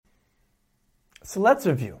So let's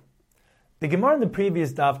review. The Gemara in the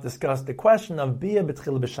previous daf discussed the question of Bia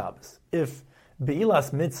B'tchila B'Shabbos. If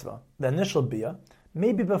Be'ilas Mitzvah, the initial Bia,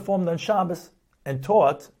 may be performed on Shabbos and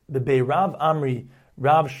taught B'Bei Rav Amri,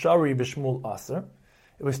 Rav Shari V'Shmuel Aser.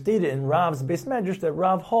 It was stated in Rav's Beis Medrash that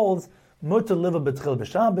Rav holds Mutter Liva B'Tchila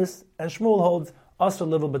B'Shabbos and Shmuel holds Aser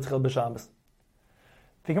Liva B'Tchila B'Shabbos.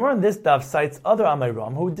 The Gemara in this daf cites other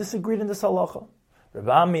Amayram who disagreed in this halacha. Rav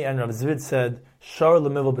Ami and Rav Zvid said Shar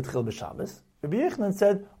L'Miva B'Tchila B'Shabbos. Rabbi Yochanan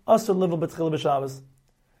said Asur Liva B'Tchila B'Shabbos.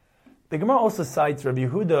 The Gemara also cites Rabbi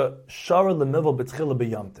Yehuda Shara L'Miva B'Tchila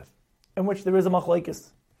B'Yomtiv, in which there is a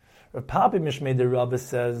machlokes. Rav Papi Mishmei de Rabbah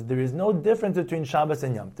says there is no difference between Shabbos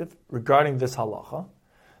and Yomtiv regarding this halacha.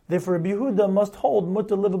 Therefore, Rabbi Yehuda must hold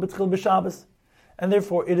Mutter Liva B'Tchila B'Shabbos, and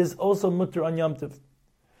therefore it is also Mutter on Yomtiv.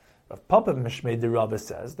 Rav Papa Mishmei de Rabbah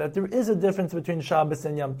says that there is a difference between Shabbos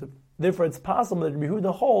and Yomtiv. Therefore, it's possible that Rabbi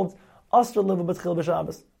Yehuda holds Asur Liva B'Tchila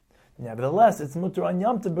B'Shabbos. Nevertheless, it's mutter on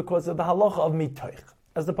Yom Tov because of the halacha of mitoich,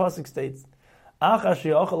 as the pasuk states.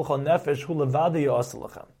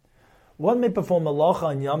 One may perform malacha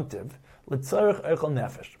on Yom Tov l'tzarech echel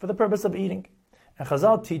nefesh for the purpose of eating, and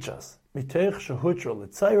Chazal teach us mitoich shehutra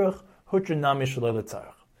l'tzarech hutra nami shalei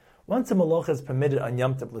l'tzarech. Once a malacha is permitted on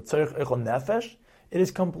Yom Tov l'tzarech echel nefesh, it is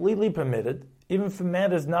completely permitted, even for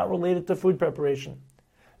matters not related to food preparation.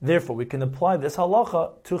 Therefore, we can apply this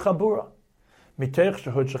halacha to chabura. For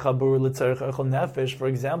example,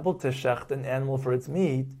 to shecht an animal for its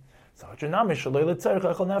meat, as in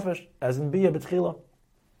Bia B'Tchila.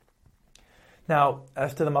 Now,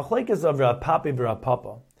 as to the machlekes of Rav Papi v'Rav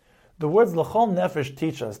Papa, the words l'chol nefesh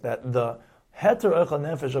teach us that the heter echol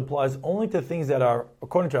nefesh applies only to things that are,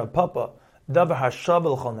 according to Rav Papa, davar hashav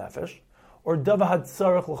l'chol nefesh, or davar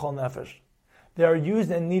hatzarech l'chol nefesh. They are used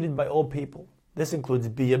and needed by all people. This includes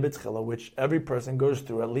Bia B'Tchila, which every person goes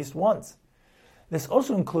through at least once. This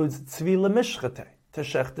also includes tzvi lemishchate, to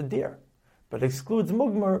shech the deer, but excludes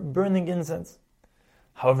mugmar, burning incense.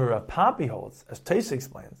 However, Rav Papi holds, as Taisa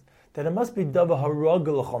explains, that it must be davar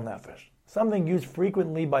haragel l'chol nefesh, something used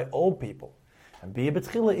frequently by old people, and Bia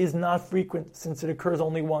B'Tchila is not frequent since it occurs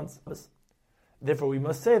only once. Therefore, we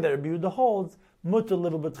must say that Rabbi Yehuda holds mutter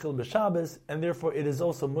liva B'Tchila b'Shabbos, and therefore it is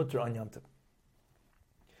also mutter on Yom Tov.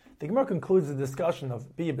 The Gemara concludes the discussion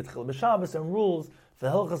of Bia B'Tchila b'Shabbos and rules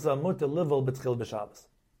v'hilchasa mutter liva B'Tchila b'Shabbos.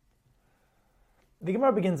 The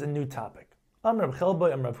Gemara begins a new topic. Amar Reb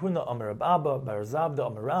Chelba, Amar Rav Huna, Amar Reb Abba, Bar Zavda,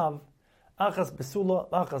 Amar Rav, Achas Besula,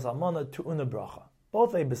 Achas Almana, Tu'una Bracha.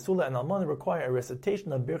 Both a Besula and Almana require a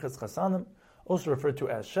recitation of Birchas Chasanim, also referred to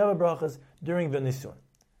as Sheva Brachas, during the Nisun.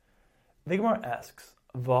 The Gemara asks,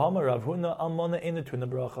 V'hamar Rav Huna, Almana Eina Tu'una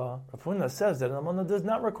Bracha. Rav Huna says that an Almana does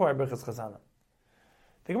not require Birchas Chasanim.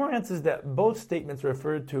 The Gemara answers that both statements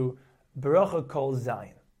refer to Beracha Kol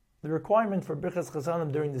Zayin, the requirement for Birchas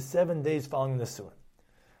Chasanim during the 7 days following the Nisun.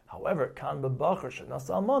 However, kan b'bachar shenas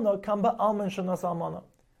almana, kan ba'alman shenas almana.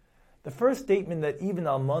 The first statement that even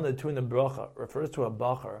almana tu'una bracha refers to a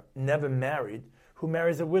bachar never married who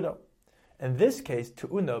marries a widow. In this case,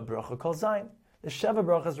 tu'una bracha kol zayin. The sheva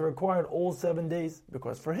brachas are required all 7 days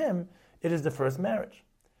because for him it is the first marriage.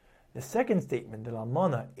 The second statement that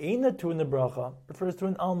almana eina tu'una bracha refers to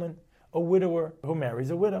an alman, a widower who marries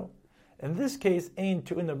a widow. In this case, ein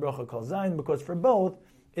tu'una bracha kol zayin because for both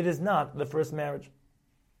it is not the first marriage.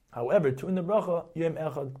 However, tu'una bracha yom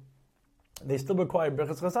echad, they still require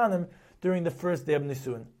Birchas Chasanim during the first day of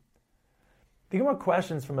Nisun. The Gemara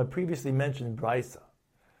questions from a previously mentioned Brisa.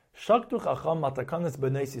 Shaktu Chacham matakanas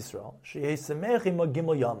b'nei Yisrael sheyeh semech ima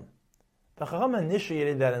gimel yam. The Chacham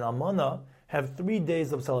initiated that an almana have 3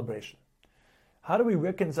 days of celebration. How do we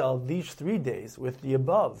reconcile these 3 days with the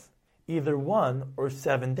above, either 1 or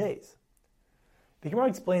 7 days? The Gemara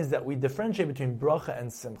explains that we differentiate between bracha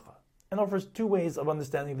and simcha, and offers 2 ways of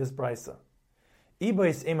understanding this brisa.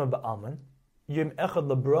 Ibayis ema ba'alman, yom echad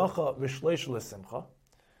lebracha v'shleish lesimcha.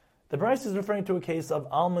 The brisa is referring to a case of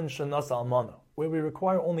alman shanas almana, where we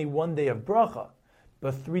require only 1 day of bracha,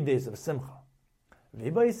 but 3 days of simcha.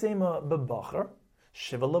 V'ibayis ema ba'bachar,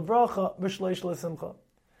 shiva lebracha v'shleish lesimcha.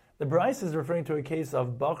 The brisa is referring to a case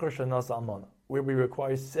of bachar shanas almana, where we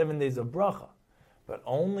require 7 days of bracha, but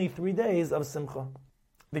only 3 days of simcha.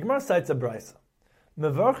 The Gemara cites a brisa.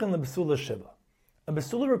 Mevarchin lebesula shiva. A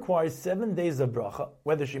besula requires 7 days of bracha,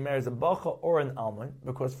 whether she marries a bacha or an alman,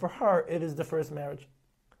 because for her it is the first marriage.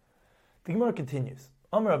 The Gemara continues.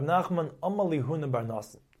 Amar Rav Nachman, Amar Lihuna bar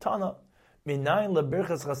Nasan, Tana, minayin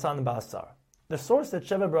lebirchas chasan ba'asar. The source that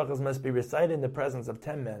Sheva brachas must be recited in the presence of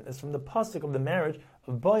 10 men is from the pasuk of the marriage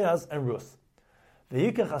of Boaz and Ruth.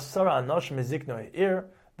 V'yikach asara anosh mezikno ha'ir,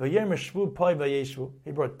 v'yer meshvu poi v'yeshvu.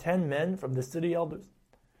 He brought 10 men from the city elders.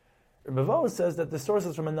 Rebbe Voa says that the source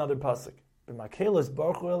is from another pasuk. B'makelis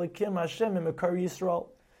Baruch Hu Elikim Hashem Mekar Yisrael.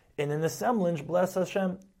 In an assemblage, bless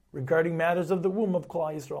Hashem, regarding matters of the womb of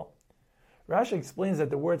Klal Yisrael. Rashi explains that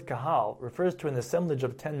the word kahal refers to an assemblage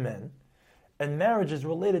of 10 men, and marriage is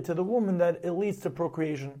related to the woman that it leads to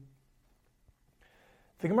procreation.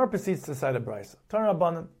 The Gemara proceeds to cite a brisa.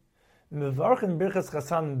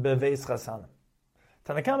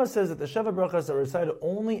 Tanakama says that the Sheva Brachas are recited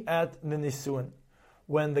only at the Nisuin,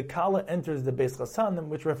 when the Kala enters the Beis Chasanim,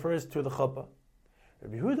 which refers to the Chuppah.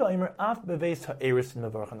 Rabbi Yehuda Aimer af beveis ha'eris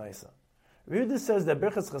mevarchan Isa. Rabbi Yehuda says that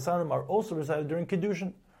Birchas Chasanim are also recited during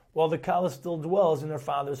Kiddushin, while the Kala still dwells in her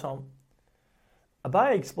father's home.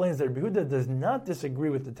 Abaye explains that Rabbi Yehuda does not disagree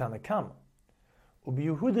with the Tanakama,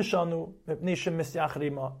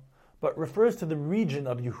 but refers to the region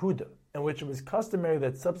of Yehuda, in which it was customary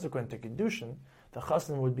that subsequent to Kiddushin, the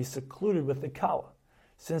Chassan would be secluded with the Kala.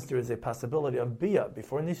 Since there is a possibility of Bia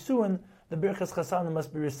before Nisuin, the Birchas Chasanim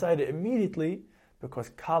must be recited immediately, because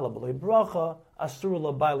Kala b'lei bracha asur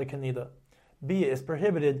l'bai lekanida. Bia is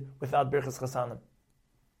prohibited without Birchas Chasanim.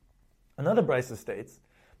 Another brisa states,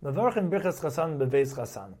 Mevarchen Birchas Chasanim beveis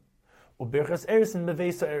Chasanim, u'Birchas Erisin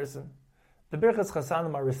beveis Erisin. The Birchas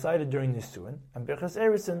Chasanim are recited during Nisuin, and Birchas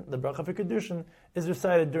Erisin, the bracha for Kiddushin, is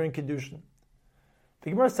recited during Kiddushin.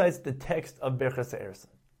 The Gemara cites the text of Birchas Erisin.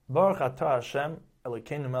 Baruch atah Hashem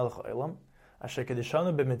Elokeinu melech ha'olam, asher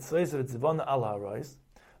kedishanu b'mitzvos v'tzivonu al ha'aros,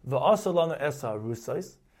 v'asa lanu es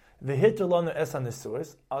ha'arusos, v'hitter lanu es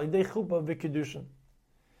ha'nesuos, al yidei chuppah v'kiddushin.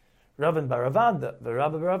 Ravan bar Rav Ada,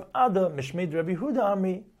 v'Rabba bar Rav Ada, mishmid Rabbi Yehuda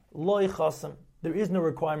Amri, lo yichasim. There is no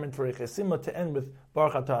requirement for a chesima to end with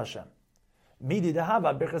Baruch atah Hashem. Midi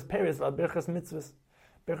dehava birchas peres v'birchas mitzvos.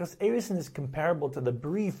 Birchas Erisin is comparable to the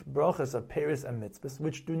brief brachas of peres and mitzvos,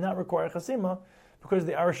 which do not require chesima, because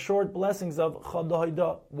they are short blessings of chad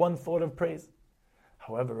ha'hodah, one thought of praise.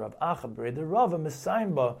 However, Rav Acha b'reder Rava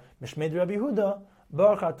misayim ba mishmid Rabbi Yehuda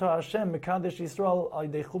Baruch atah Hashem mekadesh Yisrael al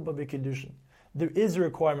yidei chuppah v'kiddushin. There is a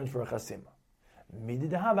requirement for a chasima. Midi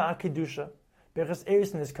dehava akidusha. Birchas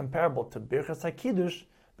Erisin is comparable to Birchas HaKiddush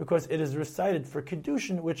because it is recited for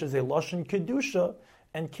Kiddushin, which is a Lashon Kedusha,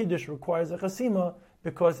 and Kiddush requires a chasima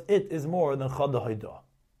because it is more than Chad HaHodah.